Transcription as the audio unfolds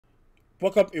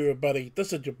Welcome everybody,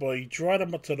 this is your boy Dryder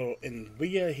Mataroa and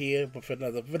we are here with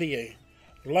another video.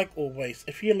 Like always,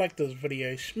 if you like this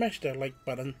video, smash that like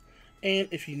button, and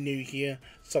if you're new here,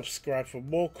 subscribe for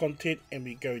more content, and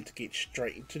we're going to get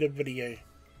straight into the video.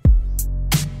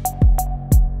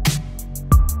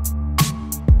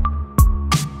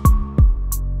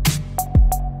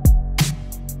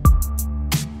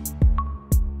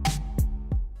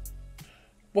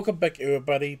 Welcome back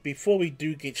everybody. Before we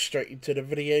do get straight into the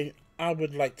video, I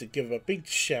would like to give a big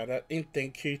shout out and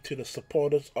thank you to the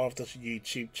supporters of this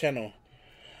YouTube channel.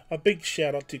 A big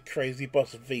shout out to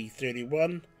CrazyBoss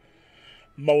V31,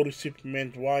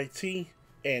 MaoriSupermanYT,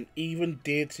 and even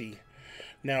Deanti.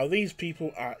 Now these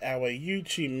people are our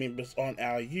YouTube members on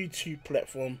our YouTube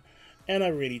platform, and I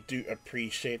really do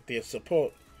appreciate their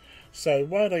support. So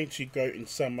why don't you go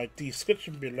inside my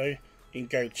description below and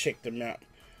go check them out.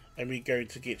 And we're going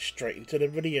to get straight into the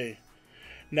video.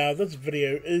 Now this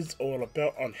video is all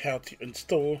about on how to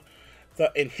install the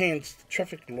enhanced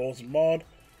traffic laws mod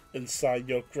inside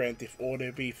your Grand Theft Auto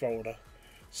V folder.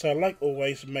 So like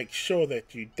always, make sure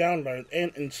that you download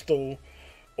and install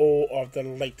all of the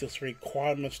latest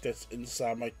requirements that's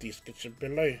inside my description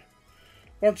below.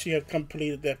 Once you have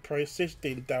completed that process,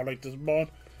 then download this mod,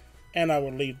 and I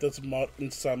will leave this mod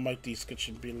inside my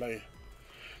description below.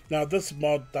 Now this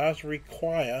mod does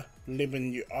require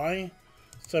Lemon UI,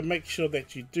 so make sure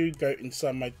that you do go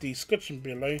inside my description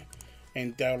below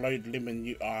and download Lemon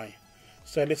UI.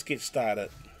 So let's get started.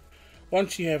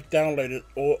 Once you have downloaded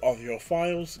all of your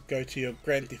files, go to your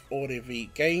Grand Theft Auto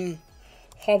V game,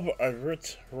 hover over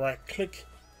it, right click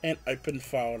and open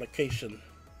file location.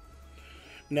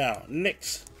 Now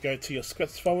next, go to your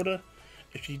scripts folder.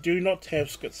 If you do not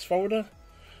have scripts folder,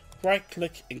 right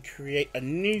click and create a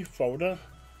new folder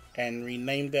and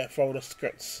rename that folder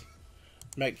scripts.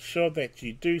 Make sure that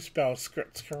you do spell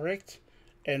scripts correct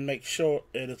and make sure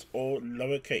it is all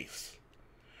lowercase.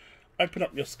 Open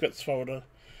up your scripts folder,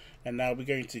 and now we're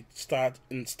going to start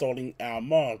installing our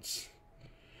mods.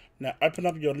 Now open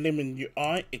up your Lemon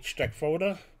UI extract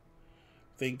folder,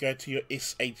 then go to your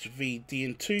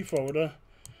SHVDN2 folder,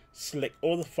 select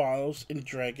all the files and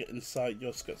drag it inside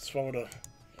your scripts folder.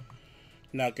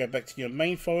 Now go back to your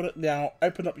main folder. Now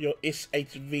open up your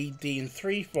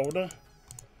SHVDN3 folder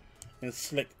and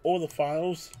select all the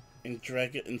files and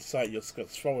drag it inside your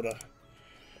scripts folder.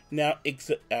 Now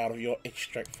exit out of your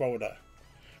extract folder.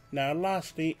 Now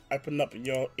lastly, open up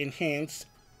your enhanced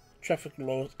traffic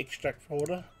laws extract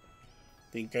folder.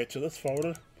 Then go to this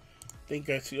folder. Then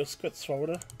go to your scripts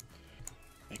folder.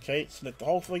 Okay, select the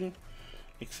whole thing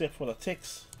except for the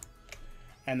text.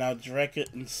 And now drag it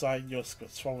inside your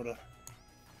scripts folder.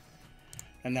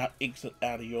 And now exit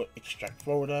out of your extract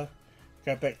folder,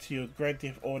 go back to your Grand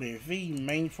Theft Auto V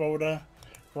main folder,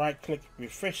 right click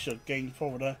refresh your game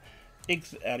folder,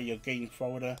 exit out of your game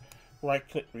folder, right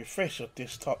click refresh your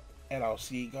desktop, and I'll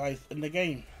see you guys in the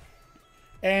game.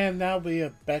 And now we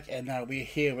are back, and now we're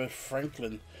here with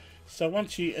Franklin. So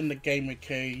once you're in the game,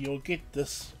 okay, you'll get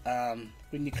this when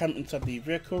you come into the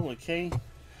vehicle, okay,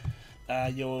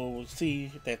 you'll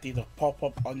see that there's a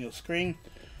pop-up on your screen.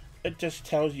 It just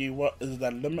tells you what is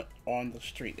the limit on the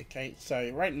street, okay?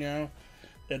 So right now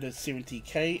it is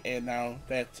 70k, and now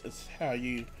that is how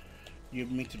you're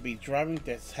meant to be driving.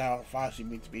 That's how fast you're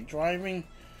meant to be driving.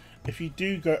 If you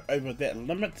do go over that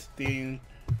limit, then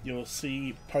you'll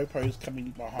see popos coming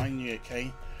behind you,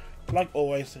 okay? Like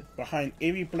always, behind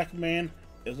every black man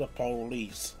is a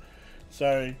police.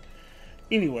 So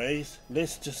anyways,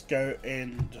 let's just go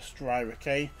and just drive,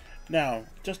 okay? Now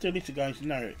just to let you guys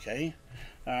know, okay,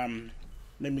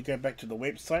 let me go back to the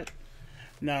website.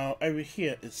 Now over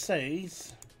here it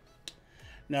says,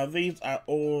 now these are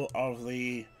all of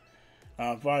the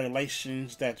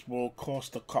violations that will cause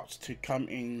the cops to come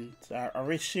and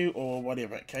arrest you or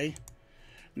whatever, okay?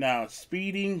 Now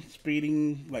speeding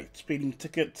like speeding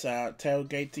tickets,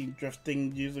 tailgating,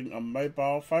 drifting, using a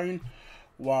mobile phone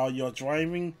while you're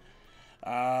driving,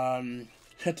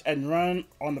 hit and run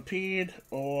on the pad,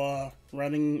 or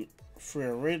running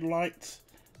through a red light.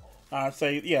 So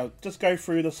yeah, just go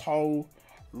through this whole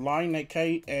line,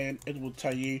 okay, and it will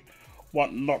tell you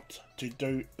what not to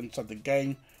do inside the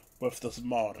game with this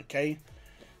mod, okay?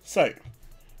 So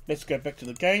let's go back to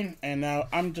the game, and now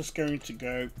I'm just going to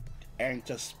go and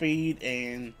just speed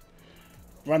and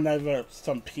run over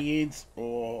some pads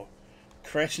or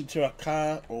crash into a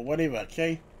car or whatever,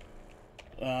 okay?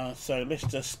 So let's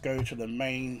just go to the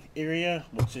main area,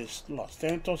 which is Los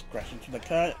Santos. Crash into the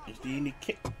car. Is there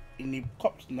any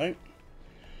cops? No.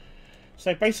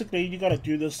 So basically you gotta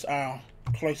do this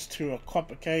close to a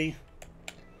cop, okay?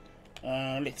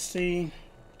 Let's see,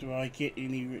 do I get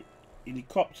any Any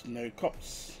cops? No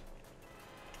cops.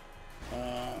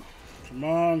 Come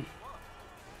on.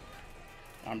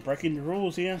 I'm breaking the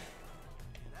rules here.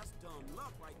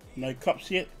 No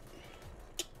cops yet.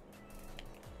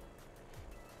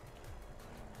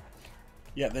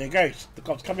 Yeah, there you go. The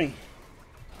cops coming.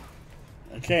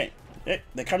 Okay. Yeah,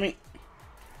 they're coming.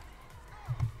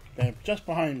 They're just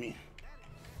behind me.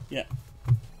 Yeah.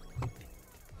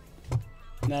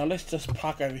 Now let's just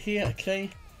park over here, okay?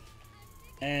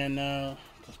 And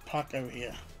just park over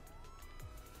here.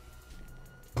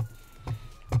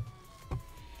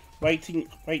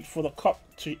 Wait for the cop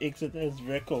to exit his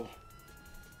vehicle.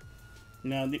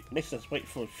 Now let's just wait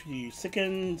for a few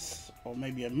seconds or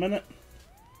maybe a minute.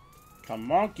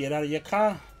 Come on, get out of your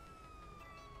car.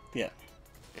 Yeah.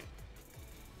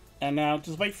 And now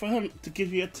just wait for him to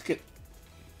give you a ticket.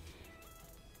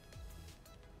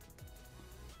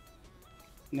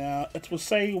 Now it will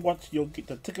say what you'll get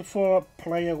the ticket for.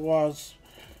 Player was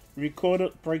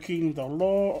recorded breaking the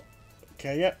law.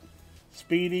 Okay, yep.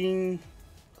 Speeding.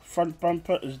 Front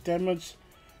bumper is damaged.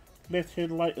 Left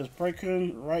headlight is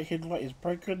broken. Right headlight is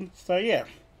broken. So yeah.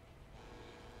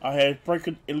 I have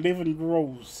broken 11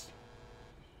 rules.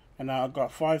 And now I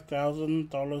got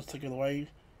 $5,000 taken away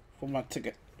for my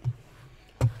ticket.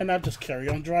 And I'll just carry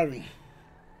on driving.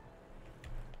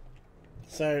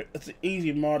 So it's an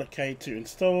easy mod, okay, to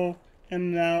install,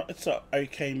 and now it's an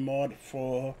okay mod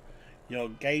for your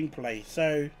gameplay.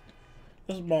 So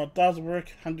this mod does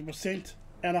work 100%,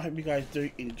 and I hope you guys do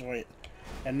enjoy it.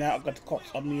 And now I've got the cops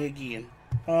on me again.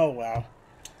 Oh wow.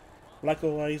 Like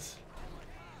always,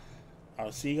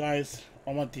 I'll see you guys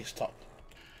on my desktop.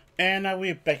 And now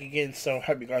we're back again, so I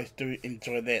hope you guys do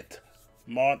enjoy that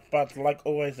mod. But like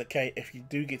always, okay, if you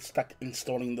do get stuck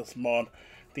installing this mod,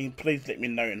 then please let me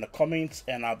know in the comments,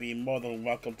 and I'll be more than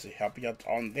welcome to help you out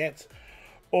on that.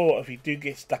 Or if you do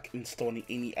get stuck installing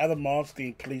any other mods,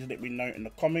 then please let me know in the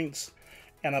comments,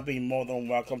 and I'll be more than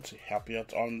welcome to help you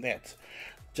out on that.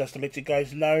 Just to let you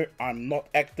guys know, I'm not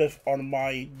active on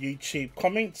my YouTube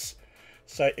comments,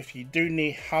 so if you do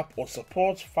need help or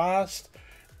support fast,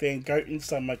 then go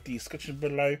inside my description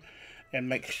below and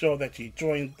make sure that you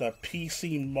join the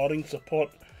PC modding support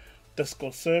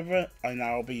Discord server, and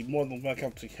I'll be more than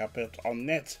welcome to help out on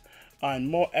that.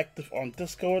 I'm more active on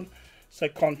Discord, so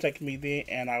contact me there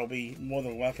and I'll be more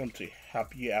than welcome to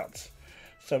help you out.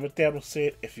 So with that all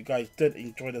said, if you guys did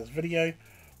enjoy this video,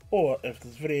 or if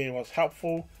this video was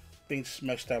helpful, then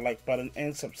smash that like button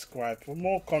and subscribe for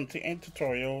more content and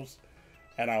tutorials,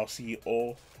 and I'll see you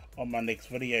all on my next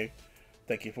video.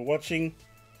 Thank you for watching.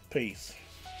 Peace.